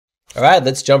All right,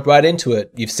 let's jump right into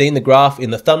it. You've seen the graph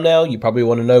in the thumbnail. You probably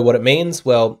want to know what it means.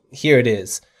 Well, here it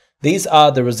is. These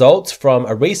are the results from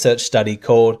a research study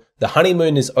called "The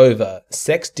Honeymoon is Over.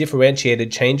 Sex-differentiated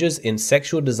changes in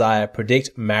sexual desire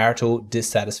predict marital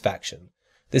dissatisfaction."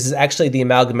 This is actually the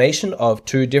amalgamation of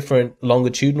two different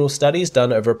longitudinal studies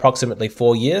done over approximately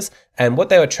 4 years. And what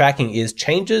they were tracking is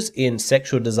changes in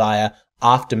sexual desire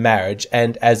after marriage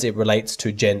and as it relates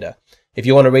to gender. If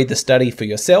you want to read the study for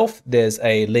yourself, there's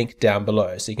a link down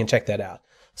below, so you can check that out.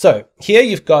 So here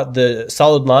you've got the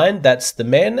solid line, that's the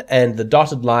men, and the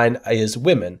dotted line is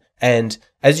women. And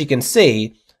as you can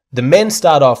see, the men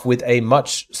start off with a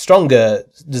much stronger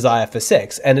desire for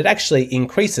sex, and it actually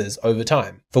increases over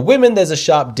time. For women, there's a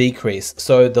sharp decrease,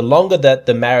 so the longer that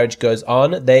the marriage goes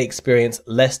on, they experience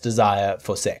less desire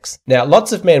for sex. Now,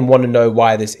 lots of men want to know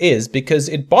why this is because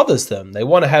it bothers them. They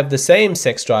want to have the same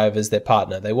sex drive as their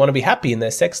partner. They want to be happy in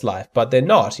their sex life, but they're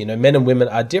not. Men and women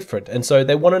are different, and so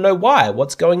they want to know why.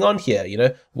 What's going on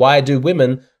here? Why do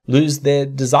women lose their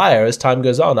desire as time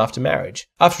goes on after marriage?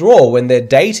 After all, when they're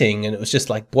dating and it was just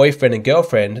like boyfriend and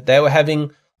girlfriend, they were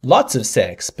having lots of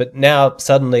sex, but now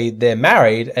suddenly they're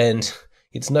married and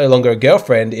it's no longer a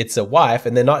girlfriend, it's a wife,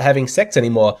 and they're not having sex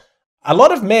anymore. A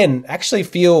lot of men actually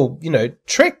feel,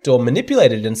 tricked or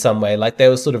manipulated in some way, like they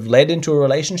were sort of led into a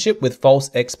relationship with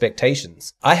false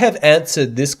expectations. I have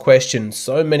answered this question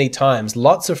so many times,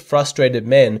 lots of frustrated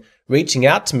men reaching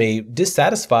out to me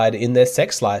dissatisfied in their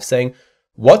sex life saying,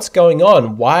 "What's going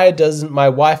on? Why doesn't my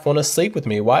wife want to sleep with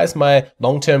me? Why is my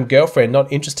long-term girlfriend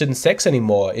not interested in sex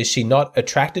anymore? Is she not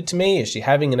attracted to me? Is she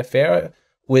having an affair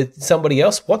with somebody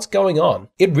else? What's going on?"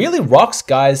 It really rocks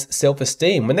guys'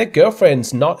 self-esteem. When their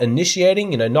girlfriend's not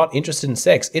initiating, not interested in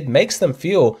sex, it makes them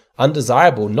feel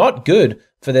undesirable, not good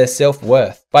for their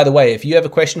self-worth. By the way, if you have a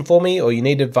question for me or you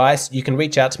need advice, you can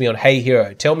reach out to me on Hey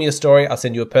Hero. Tell me a story, I'll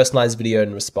send you a personalized video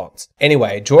in response.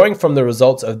 Anyway, drawing from the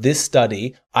results of this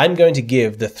study, I'm going to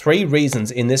give the 3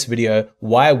 reasons in this video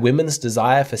why women's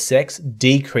desire for sex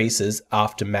decreases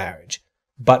after marriage.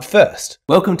 But first,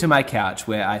 welcome to my couch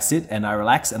where I sit and I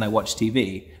relax and I watch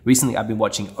TV. Recently I've been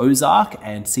watching Ozark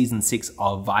and season 6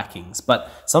 of Vikings, but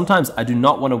sometimes I do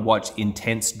not want to watch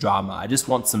intense drama. I just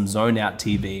want some zone out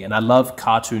TV, and I love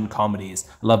cartoon comedies.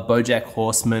 I love BoJack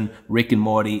Horseman, Rick and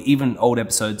Morty, even old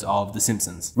episodes of The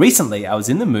Simpsons. Recently I was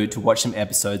in the mood to watch some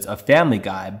episodes of Family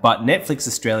Guy, but Netflix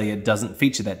Australia doesn't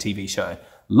feature that TV show.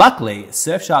 Luckily,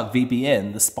 Surfshark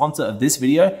VPN, the sponsor of this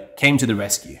video, came to the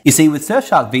rescue. You see, with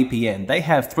Surfshark VPN, they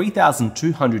have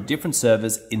 3,200 different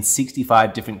servers in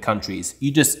 65 different countries. You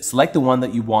just select the one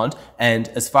that you want, and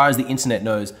as far as the internet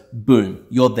knows, boom,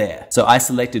 you're there. So I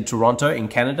selected Toronto in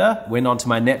Canada, went onto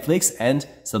my Netflix, and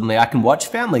suddenly I can watch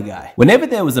Family Guy. Whenever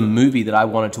there was a movie that I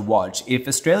wanted to watch, if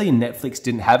Australian Netflix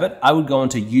didn't have it, I would go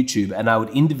onto YouTube and I would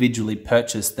individually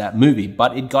purchase that movie,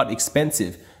 but it got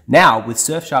expensive. Now, with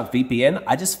Surfshark VPN,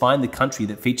 I just find the country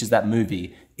that features that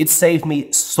movie. It saved me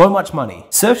so much money.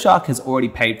 Surfshark has already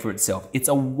paid for itself. It's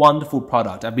a wonderful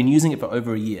product. I've been using it for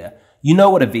over a year. You know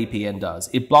what a VPN does.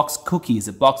 It blocks cookies,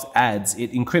 it blocks ads,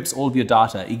 it encrypts all of your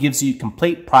data. It gives you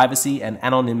complete privacy and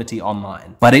anonymity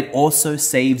online. But it also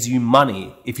saves you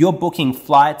money. If you're booking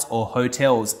flights or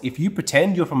hotels, if you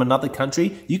pretend you're from another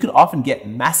country, you can often get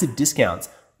massive discounts.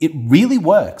 It really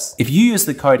works. If you use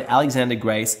the code Alexander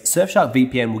Grace, Surfshark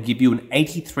VPN will give you an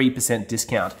 83%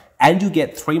 discount, and you'll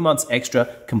get 3 months extra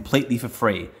completely for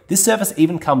free. This service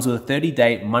even comes with a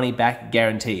 30-day money-back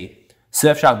guarantee.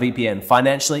 Surfshark VPN,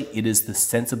 financially, it is the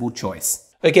sensible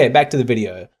choice. Okay, back to the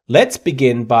video. Let's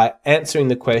begin by answering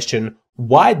the question,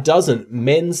 why doesn't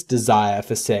men's desire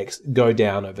for sex go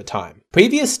down over time?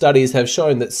 Previous studies have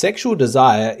shown that sexual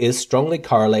desire is strongly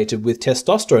correlated with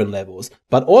testosterone levels,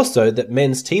 but also that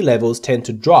men's T levels tend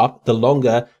to drop the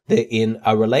longer they're in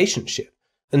a relationship.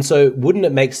 And so wouldn't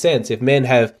it make sense if men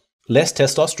have less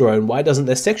testosterone, why doesn't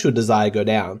their sexual desire go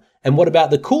down? And what about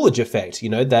the Coolidge effect?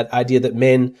 That idea that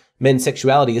men's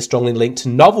sexuality is strongly linked to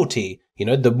novelty.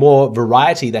 The more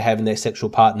variety they have in their sexual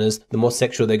partners, the more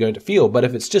sexual they're going to feel. But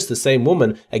if it's just the same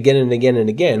woman again and again and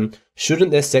again,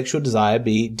 shouldn't their sexual desire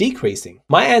be decreasing?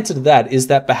 My answer to that is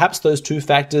that perhaps those two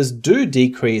factors do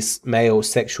decrease male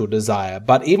sexual desire,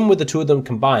 but even with the two of them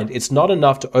combined, it's not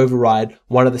enough to override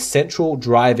one of the central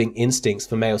driving instincts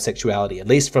for male sexuality, at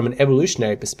least from an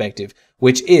evolutionary perspective,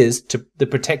 which is the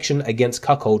protection against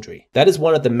cuckoldry. That is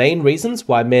one of the main reasons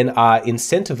why men are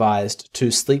incentivized to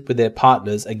sleep with their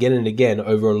partners again and again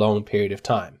over a long period of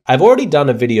time. I've already done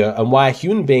a video on why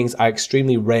human beings are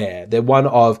extremely rare. They're one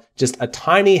of just a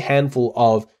tiny handful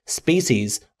of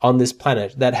species on this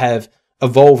planet that have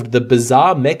evolved the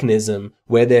bizarre mechanism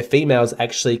where their females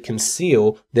actually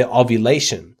conceal their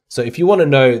ovulation. So if you want to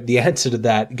know the answer to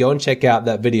that, go and check out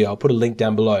that video. I'll put a link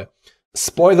down below.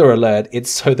 Spoiler alert, it's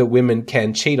so that women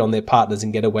can cheat on their partners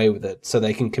and get away with it, so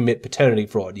they can commit paternity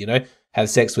fraud, have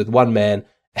sex with one man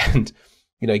and,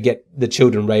 get the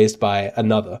children raised by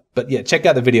another. But yeah, check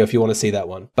out the video if you want to see that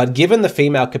one. But given the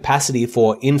female capacity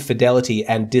for infidelity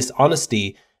and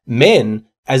dishonesty, men,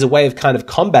 as a way of kind of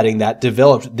combating that,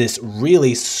 developed this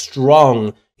really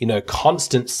strong,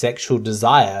 constant sexual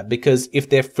desire, because if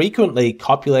they're frequently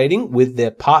copulating with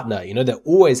their partner, they're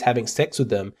always having sex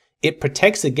with them, it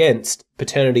protects against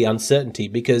paternity uncertainty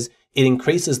because it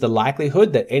increases the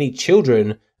likelihood that any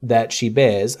children that she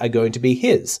bears are going to be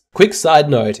his. Quick side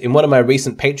note, in one of my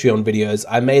recent Patreon videos,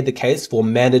 I made the case for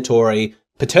mandatory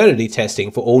paternity testing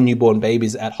for all newborn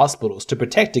babies at hospitals to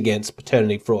protect against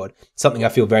paternity fraud, something I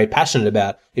feel very passionate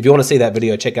about. If you want to see that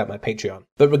video, check out my Patreon.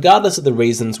 But regardless of the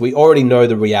reasons, we already know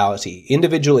the reality.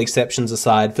 Individual exceptions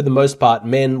aside, for the most part,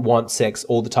 men want sex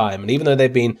all the time. And even though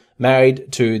they've been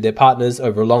married to their partners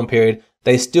over a long period,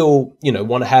 they still,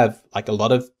 want to have like a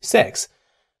lot of sex.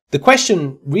 The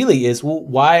question really is, well,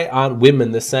 why aren't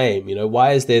women the same?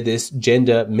 Why is there this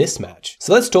gender mismatch?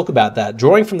 So let's talk about that.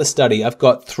 Drawing from the study, I've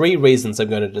got 3 reasons I'm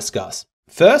going to discuss.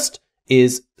 First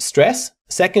is stress.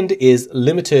 Second is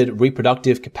limited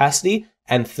reproductive capacity.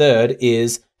 And third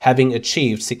is having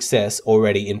achieved success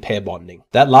already in pair bonding.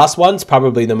 That last one's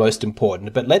probably the most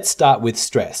important, but let's start with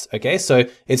stress, okay? So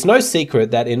it's no secret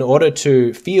that in order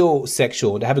to feel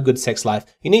sexual, to have a good sex life,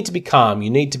 you need to be calm, you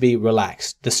need to be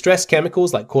relaxed. The stress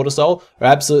chemicals like cortisol are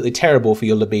absolutely terrible for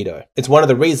your libido. It's one of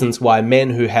the reasons why men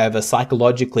who have a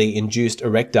psychologically induced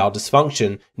erectile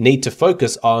dysfunction need to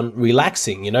focus on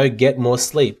relaxing, get more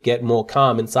sleep, get more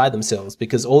calm inside themselves,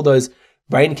 because all those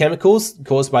brain chemicals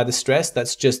caused by the stress,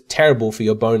 that's just terrible for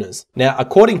your boners. Now,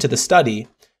 according to the study,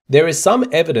 there is some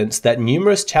evidence that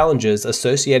numerous challenges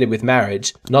associated with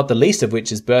marriage, not the least of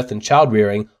which is birth and child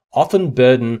rearing, often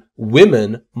burden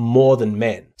women more than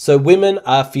men. So women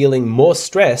are feeling more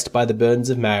stressed by the burdens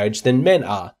of marriage than men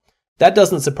are. That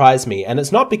doesn't surprise me, and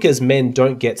it's not because men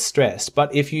don't get stressed,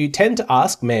 but if you tend to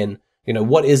ask men,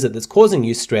 what is it that's causing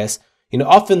you stress,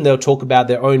 often they'll talk about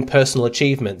their own personal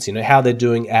achievements, how they're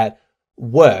doing at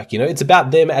work. It's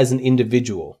about them as an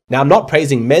individual. Now, I'm not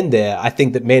praising men there. I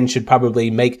think that men should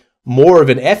probably make more of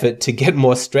an effort to get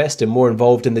more stressed and more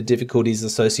involved in the difficulties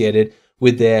associated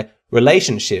with their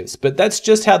relationships. But that's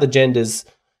just how the genders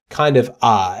kind of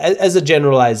are. As a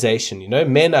generalization,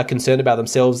 men are concerned about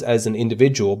themselves as an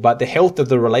individual, but the health of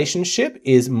the relationship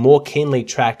is more keenly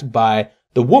tracked by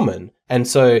the woman. And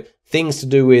so things to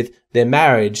do with their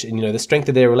marriage and, the strength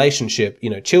of their relationship,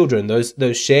 children,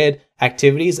 those shared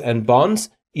activities and bonds,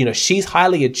 she's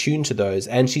highly attuned to those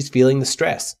and she's feeling the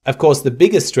stress. Of course, the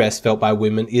biggest stress felt by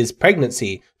women is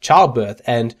pregnancy, childbirth,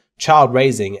 and child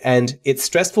raising. And it's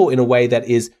stressful in a way that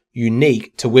is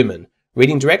unique to women.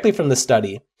 Reading directly from the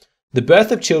study, the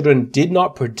birth of children did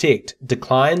not predict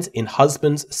declines in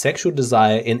husbands' sexual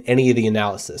desire in any of the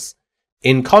analysis.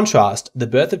 In contrast, the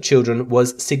birth of children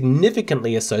was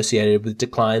significantly associated with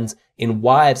declines in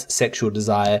wives' sexual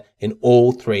desire in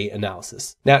all 3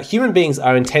 analyses. Now, human beings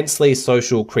are intensely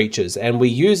social creatures, and we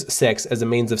use sex as a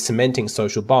means of cementing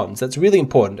social bonds. That's really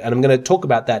important, and I'm going to talk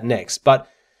about that next. But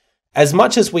as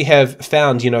much as we have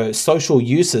found, social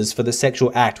uses for the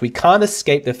sexual act, we can't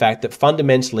escape the fact that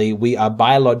fundamentally we are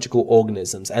biological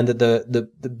organisms, and that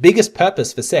the biggest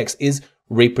purpose for sex is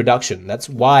reproduction. That's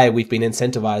why we've been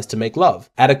incentivized to make love.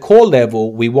 At a core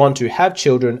level, we want to have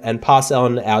children and pass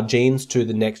on our genes to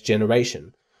the next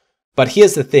generation. But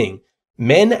here's the thing.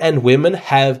 Men and women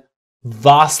have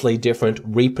vastly different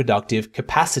reproductive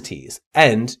capacities,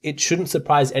 and it shouldn't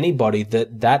surprise anybody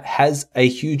that that has a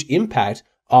huge impact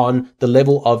on the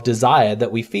level of desire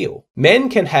that we feel. Men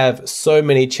can have so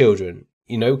many children,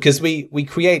 because we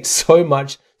create so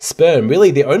much sperm.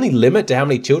 Really, the only limit to how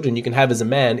many children you can have as a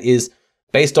man is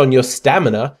based on your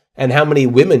stamina and how many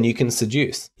women you can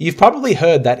seduce. You've probably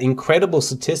heard that incredible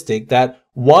statistic that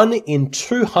 1 in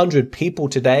 200 people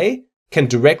today can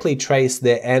directly trace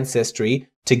their ancestry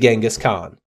to Genghis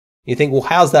Khan. You think, well,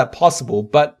 how's that possible?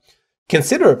 But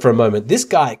consider it for a moment. This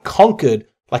guy conquered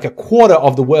like a quarter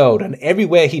of the world, and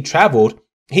everywhere he traveled,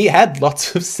 he had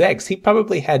lots of sex. He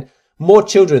probably had more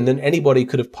children than anybody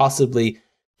could have possibly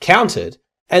counted.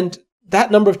 And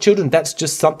that number of children, that's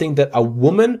just something that a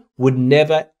woman would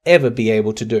never, ever be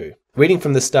able to do. Reading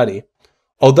from the study,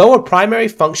 although a primary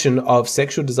function of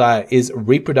sexual desire is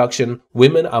reproduction,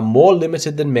 women are more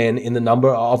limited than men in the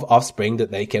number of offspring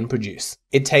that they can produce.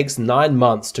 It takes 9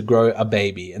 months to grow a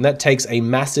baby, and that takes a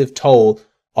massive toll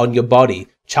on your body.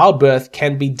 Childbirth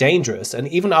can be dangerous, and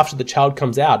even after the child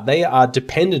comes out, they are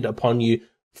dependent upon you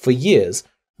for years.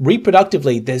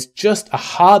 reproductively, there's just a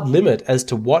hard limit as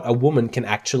to what a woman can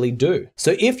actually do.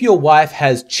 So if your wife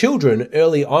has children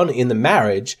early on in the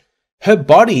marriage, her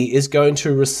body is going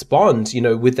to respond,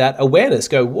 with that awareness,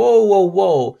 go, whoa, whoa,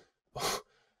 whoa.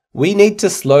 We need to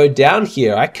slow down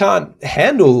here. I can't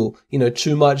handle,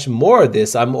 too much more of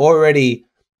this. I'm already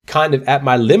kind of at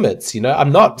my limits.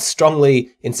 I'm not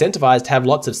strongly incentivized to have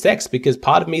lots of sex because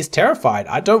part of me is terrified.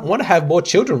 I don't want to have more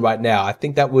children right now. I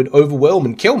think that would overwhelm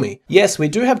and kill me. Yes, we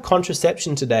do have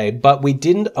contraception today, but we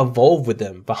didn't evolve with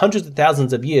them. For hundreds of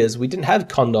thousands of years, we didn't have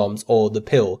condoms or the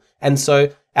pill. And so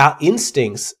our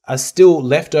instincts are still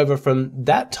left over from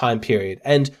that time period.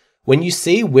 And when you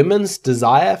see women's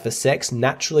desire for sex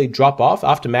naturally drop off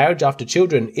after marriage, after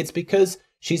children, it's because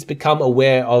she's become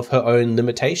aware of her own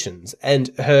limitations, and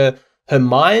her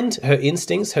mind, her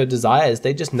instincts, her desires,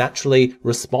 they just naturally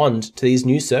respond to these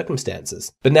new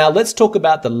circumstances. But now let's talk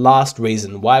about the last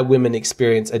reason why women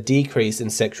experience a decrease in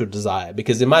sexual desire,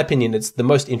 because in my opinion, it's the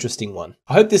most interesting one.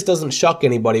 I hope this doesn't shock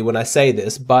anybody when I say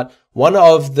this, but one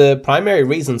of the primary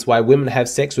reasons why women have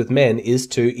sex with men is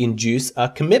to induce a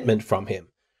commitment from him.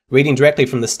 Reading directly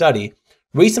from the study,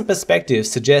 recent perspectives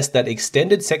suggest that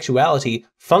extended sexuality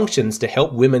functions to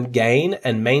help women gain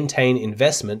and maintain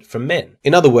investment from men.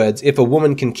 In other words, if a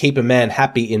woman can keep a man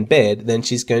happy in bed, then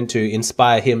she's going to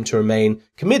inspire him to remain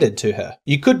committed to her.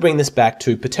 You could bring this back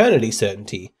to paternity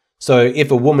certainty. So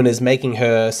if a woman is making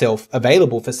herself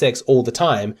available for sex all the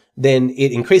time, then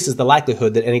it increases the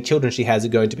likelihood that any children she has are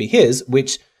going to be his,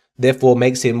 which therefore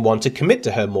makes him want to commit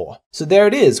to her more. So there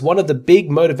it is. One of the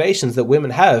big motivations that women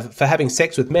have for having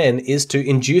sex with men is to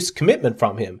induce commitment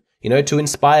from him, to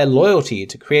inspire loyalty,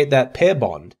 to create that pair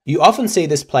bond. You often see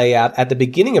this play out at the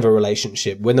beginning of a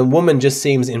relationship when the woman just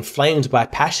seems inflamed by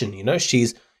passion.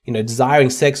 She's,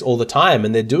 desiring sex all the time,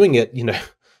 and they're doing it,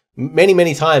 many,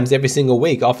 many times every single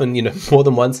week, often, more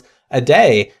than once a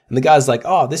day. And the guy's like,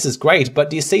 oh, this is great.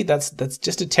 But do you see that's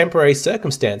just a temporary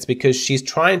circumstance because she's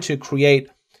trying to create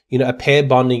a pair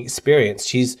bonding experience.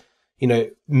 She's,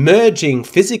 merging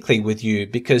physically with you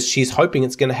because she's hoping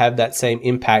it's going to have that same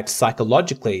impact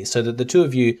psychologically so that the two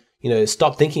of you,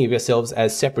 stop thinking of yourselves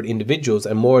as separate individuals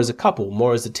and more as a couple,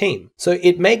 more as a team. So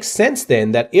it makes sense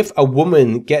then that if a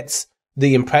woman gets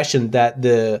the impression that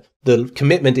the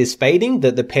commitment is fading,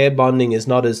 that the pair bonding is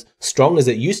not as strong as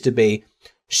it used to be,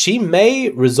 she may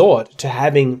resort to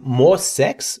having more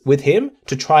sex with him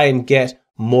to try and get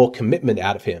more commitment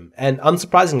out of him. And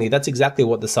unsurprisingly, that's exactly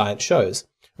what the science shows.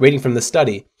 Reading from the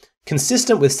study,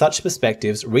 consistent with such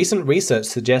perspectives, recent research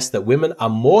suggests that women are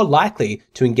more likely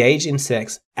to engage in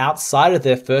sex outside of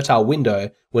their fertile window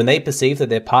when they perceive that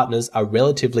their partners are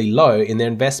relatively low in their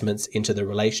investments into the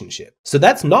relationship. So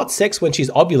that's not sex when she's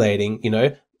ovulating,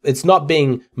 it's not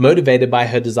being motivated by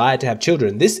her desire to have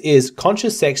children. This is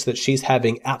conscious sex that she's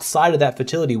having outside of that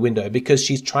fertility window because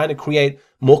she's trying to create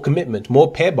more commitment,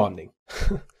 more pair bonding.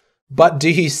 But do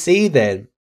you see then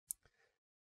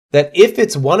that if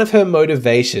it's one of her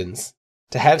motivations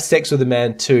to have sex with a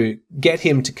man to get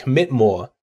him to commit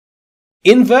more,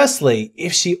 inversely,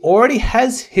 if she already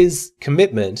has his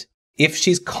commitment, if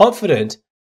she's confident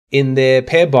in their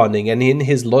pair bonding and in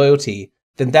his loyalty,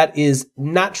 then that is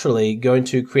naturally going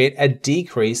to create a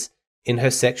decrease in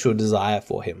her sexual desire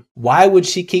for him. Why would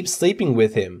she keep sleeping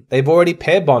with him? They've already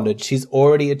pair bonded. She's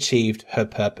already achieved her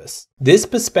purpose. This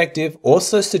perspective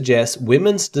also suggests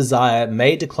women's desire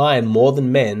may decline more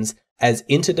than men's as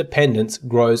interdependence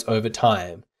grows over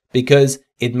time, because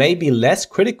it may be less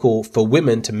critical for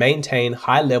women to maintain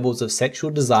high levels of sexual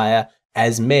desire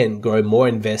as men grow more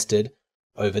invested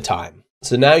over time.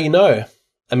 So now you know.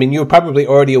 You're probably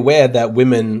already aware that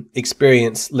women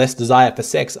experience less desire for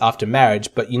sex after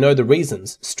marriage, but you know the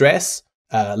reasons. Stress,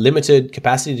 limited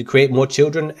capacity to create more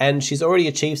children, and she's already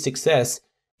achieved success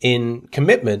in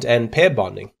commitment and pair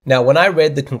bonding. Now, when I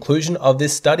read the conclusion of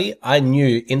this study, I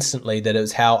knew instantly that it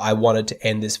was how I wanted to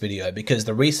end this video because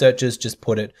the researchers just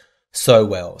put it so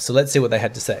well. So let's see what they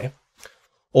had to say.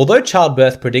 Although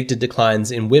childbirth predicted declines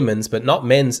in women's but not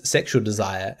men's sexual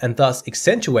desire and thus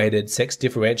accentuated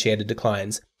sex-differentiated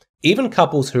declines, even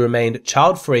couples who remained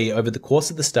child-free over the course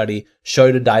of the study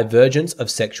showed a divergence of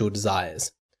sexual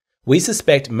desires. We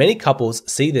suspect many couples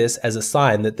see this as a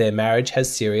sign that their marriage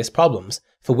has serious problems,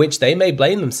 for which they may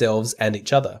blame themselves and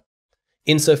each other.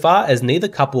 Insofar as neither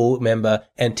couple member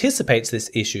anticipates this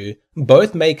issue,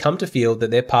 both may come to feel that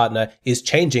their partner is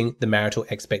changing the marital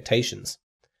expectations.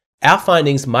 Our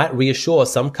findings might reassure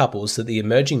some couples that the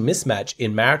emerging mismatch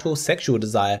in marital sexual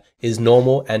desire is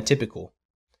normal and typical.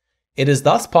 It is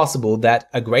thus possible that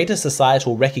a greater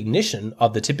societal recognition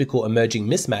of the typical emerging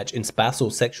mismatch in spousal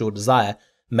sexual desire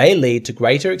may lead to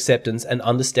greater acceptance and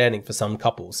understanding for some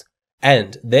couples,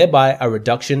 and thereby a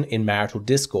reduction in marital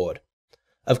discord.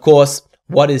 Of course,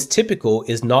 what is typical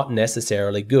is not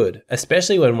necessarily good,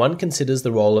 especially when one considers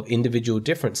the role of individual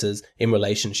differences in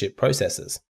relationship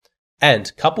processes.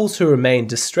 And couples who remain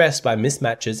distressed by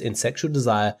mismatches in sexual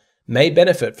desire may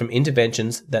benefit from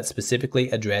interventions that specifically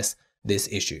address this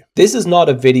issue. This is not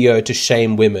a video to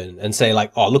shame women and say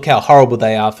like, oh, look how horrible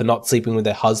they are for not sleeping with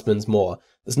their husbands more.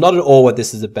 That's not at all what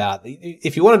this is about.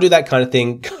 If you want to do that kind of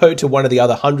thing, go to one of the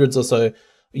other hundreds or so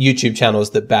YouTube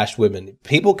channels that bash women.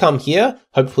 People come here,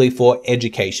 hopefully for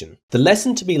education. The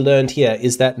lesson to be learned here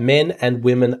is that men and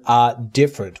women are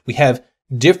different. We have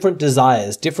different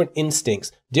desires, different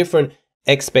instincts, different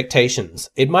expectations.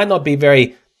 It might not be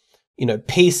very,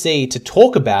 PC to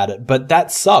talk about it, but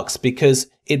that sucks because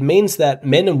it means that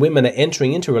men and women are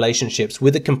entering into relationships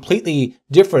with a completely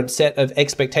different set of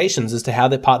expectations as to how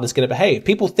their partner's going to behave.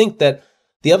 People think that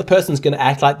the other person's going to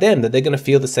act like them, that they're going to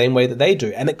feel the same way that they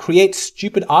do. And it creates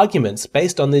stupid arguments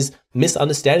based on this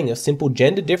misunderstanding of simple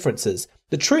gender differences.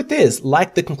 The truth is,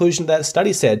 like the conclusion of that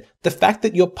study said, the fact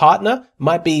that your partner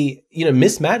might be,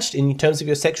 mismatched in terms of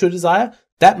your sexual desire,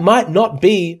 that might not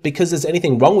be because there's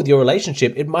anything wrong with your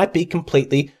relationship. It might be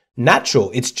completely natural.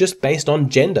 It's just based on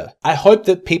gender. I hope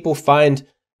that people find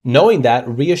knowing that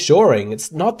reassuring.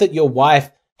 It's not that your wife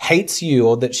hates you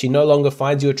or that she no longer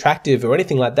finds you attractive or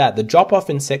anything like that. The drop off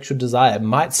in sexual desire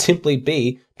might simply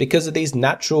be because of these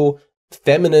natural,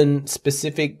 feminine,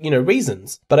 specific,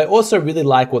 reasons. But I also really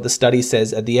like what the study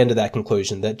says at the end of that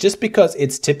conclusion, that just because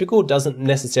it's typical doesn't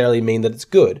necessarily mean that it's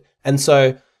good. And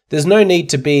so there's no need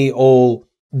to be all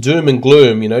doom and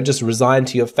gloom, just resigned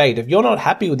to your fate. If you're not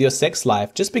happy with your sex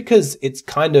life, just because it's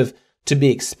kind of to be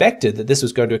expected that this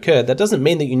was going to occur, that doesn't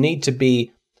mean that you need to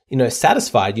be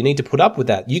satisfied. You need to put up with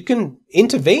that. You can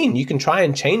intervene. You can try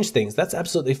and change things. That's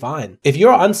absolutely fine. If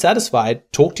you're unsatisfied,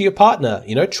 talk to your partner,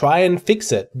 try and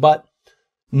fix it. But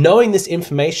knowing this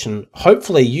information,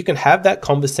 hopefully you can have that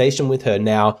conversation with her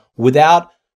now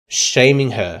without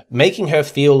shaming her, making her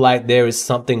feel like there is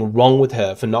something wrong with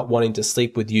her for not wanting to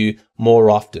sleep with you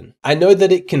more often. I know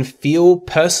that it can feel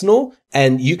personal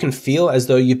and you can feel as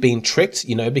though you've been tricked,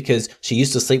 because she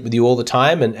used to sleep with you all the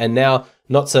time and now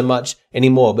not so much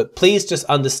anymore. But please just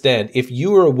understand, if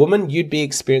you were a woman, you'd be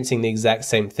experiencing the exact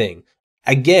same thing.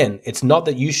 Again, it's not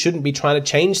that you shouldn't be trying to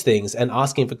change things and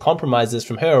asking for compromises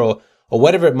from her or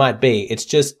whatever it might be. It's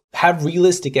just have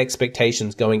realistic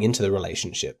expectations going into the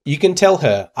relationship. You can tell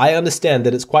her, I understand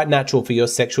that it's quite natural for your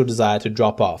sexual desire to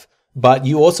drop off, but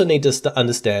you also need to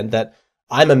understand that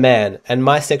I'm a man and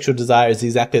my sexual desire is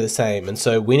exactly the same. And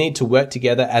so we need to work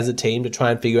together as a team to try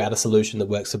and figure out a solution that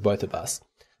works for both of us.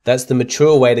 That's the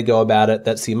mature way to go about it.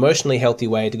 That's the emotionally healthy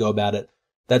way to go about it.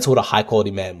 That's what a high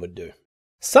quality man would do.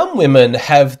 Some women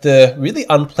have the really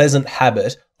unpleasant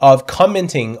habit of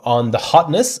commenting on the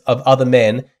hotness of other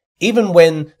men, even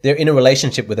when they're in a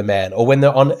relationship with a man or when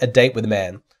they're on a date with a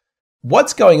man.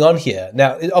 What's going on here?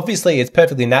 Now, obviously, it's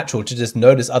perfectly natural to just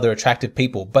notice other attractive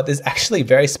people, but there's actually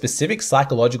very specific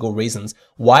psychological reasons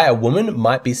why a woman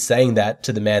might be saying that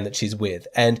to the man that she's with.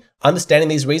 And understanding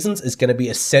these reasons is going to be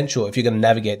essential if you're going to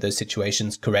navigate those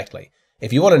situations correctly.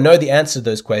 If you want to know the answer to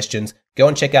those questions, go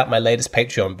and check out my latest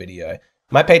Patreon video.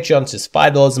 My Patreon's just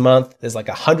 $5 a month. There's like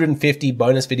 150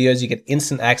 bonus videos you get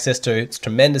instant access to. It's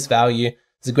tremendous value.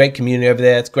 There's a great community over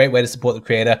there. It's a great way to support the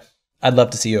creator. I'd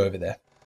love to see you over there.